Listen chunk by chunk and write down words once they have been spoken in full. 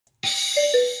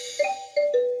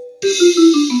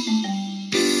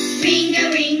Ring a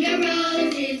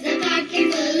roses, a pocket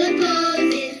full of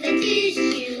posies, a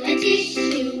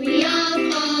tissue, we all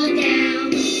fall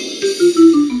down.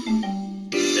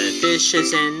 The fish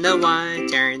is in the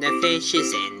water, the fish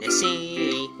is in the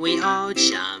sea. We all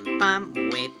jump up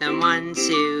with the 1,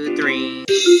 2, 3.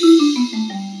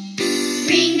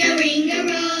 Ring a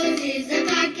roses, a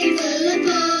pocket full of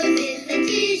posies, a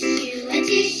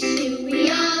tissue, we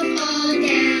all fall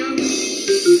down.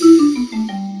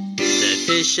 The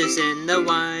fish is in the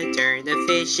water, the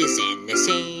fish is in the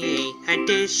sea. A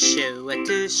tissue,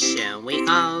 we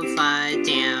all fall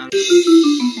down.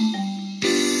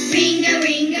 Ring a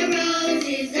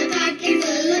roses, a pocket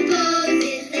full of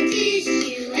posies, a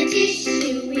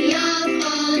tissue, we all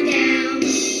fall down.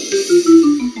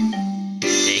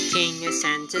 The king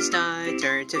sent his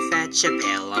daughter to fetch a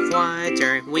pail of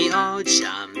water. We all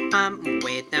jump up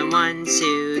with the 1,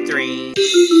 2, 3.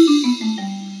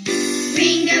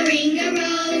 Ring a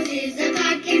roses, a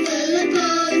pocket full of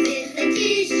posies, a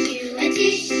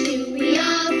tissue, we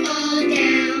all fall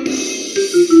down.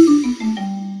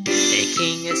 The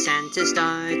king sent his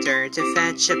daughter to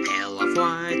fetch a pail of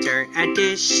water. A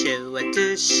tissue,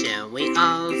 we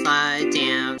all fall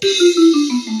down.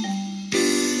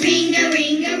 Ring a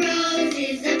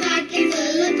roses, a pocket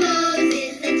full of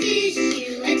posies, a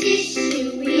tissue,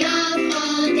 we all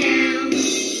fall down.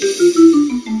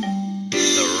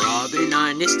 The robin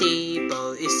on the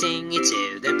steeple is singing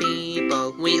to the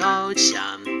people. We all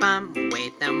jump up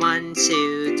with the 1,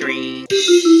 2, 3.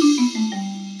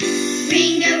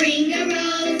 Ring a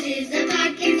roses, a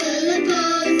pocket full of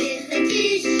posies, a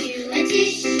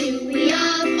tissue, we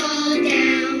all fall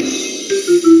down.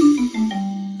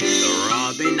 The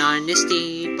robin on the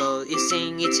steeple is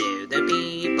singing to the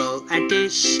people. A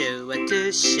tissue,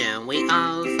 we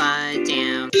all fall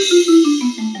down.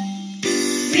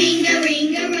 Ring a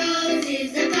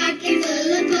roses, a pocket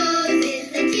full of posies,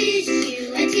 a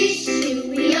tissue,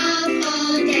 we all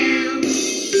fall down.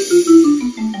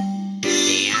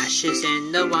 The ashes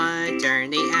in the water,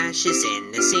 the ashes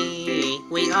in the sea.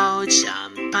 We all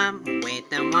jump up with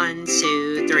the 1,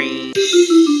 2, 3.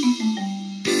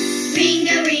 Ring a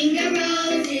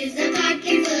roses, a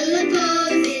pocket full of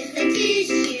posies, a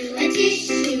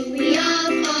tissue, we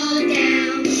all fall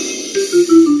down.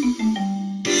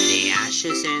 The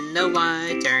ashes in the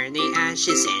water, the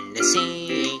ashes in the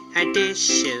sea. A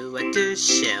tissue,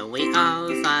 we all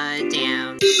fall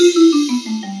down.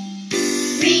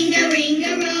 Ring a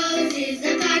roses, a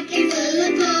pocket full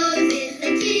of posies,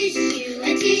 a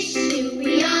tissue,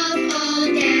 we all fall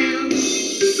down.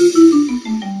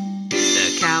 The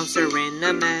cows are in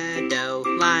the meadow,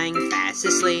 lying fast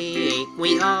asleep.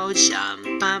 We all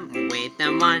jump up with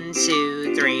the 1,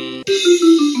 2, 3.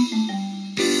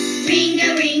 Ring a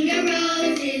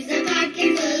roses, a pocket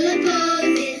full of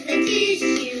posies, a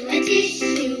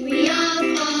tissue, we all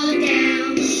fall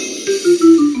down.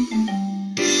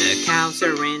 The cows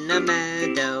are in the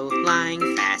meadow, lying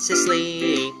fast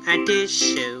asleep. A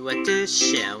tissue,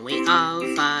 we all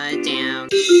fall down.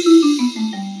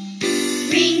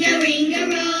 Ring a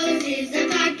roses, a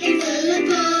pocket full of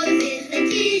posies, a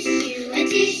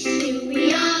tissue,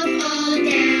 we all fall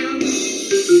down.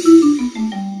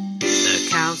 The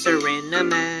cows are in the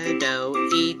meadow,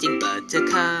 eating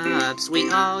buttercups. We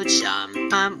all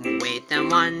jump up with the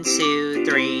 1, 2,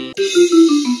 3.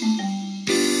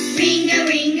 Ring a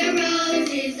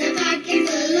roses, a pocket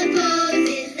full of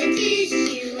posies, a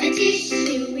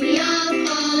tissue, we all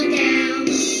fall down.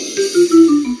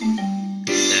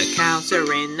 The cows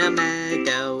are in the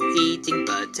meadow, eating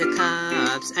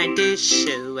buttercups. A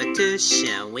tissue,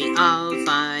 we all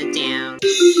fall down.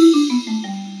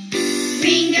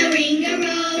 Ring a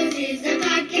roses, a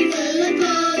pocket full of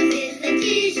posies, a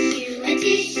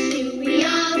tissue, we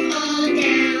all fall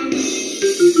down.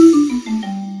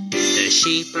 The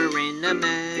sheep are in the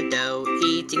meadow,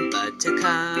 eating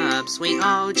buttercups. We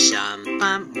all jump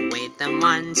up with the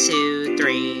 1, 2,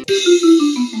 3.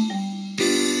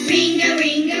 Ring a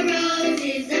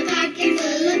roses, a pocket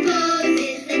full of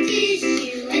posies,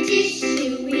 a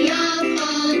tissue, we all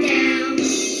fall down.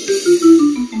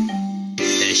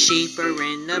 The sheep are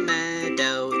in the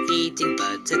meadow, eating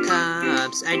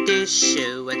buttercups. A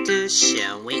tissue,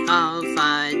 we all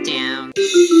fall down.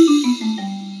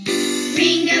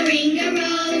 Ring a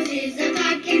roses, a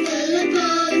pocket full of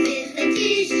posies, a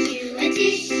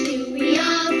tissue, we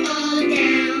all fall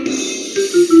down.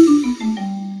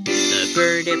 The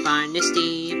bird upon the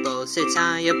steeple sits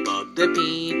high above the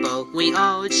people. We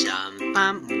all jump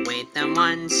up with the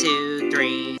 1, 2,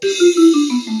 3.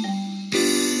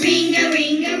 Ring a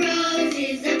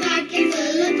roses, a pocket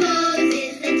full of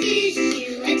posies, a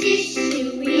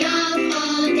tissue, we all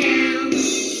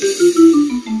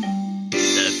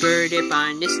up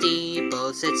on the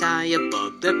steeple, sits high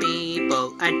above the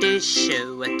people.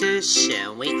 A-tishoo,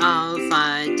 we all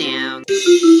fall down.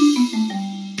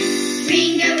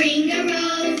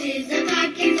 Ring-a-ring-a-roses, a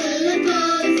pocket full of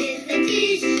posies.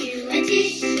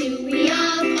 A-tishoo, we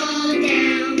all fall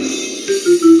down.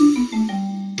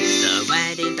 The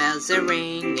wedding bells are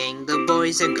ringing, the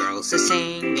boys and girls are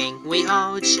singing. We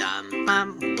all jump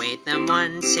up with them,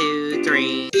 1, 2,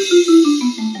 3.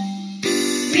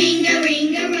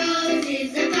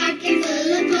 Ring-a-ring-a-roses, a pocket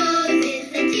full of posies.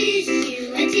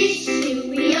 A-tishoo,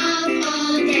 we all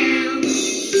fall down.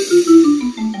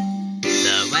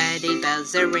 The wedding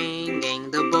bells are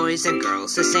ringing, the boys and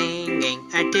girls are singing.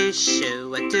 A-tishoo,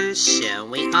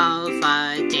 we all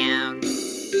fall down.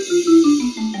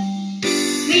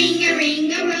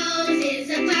 Ring-a-ring-a-roses.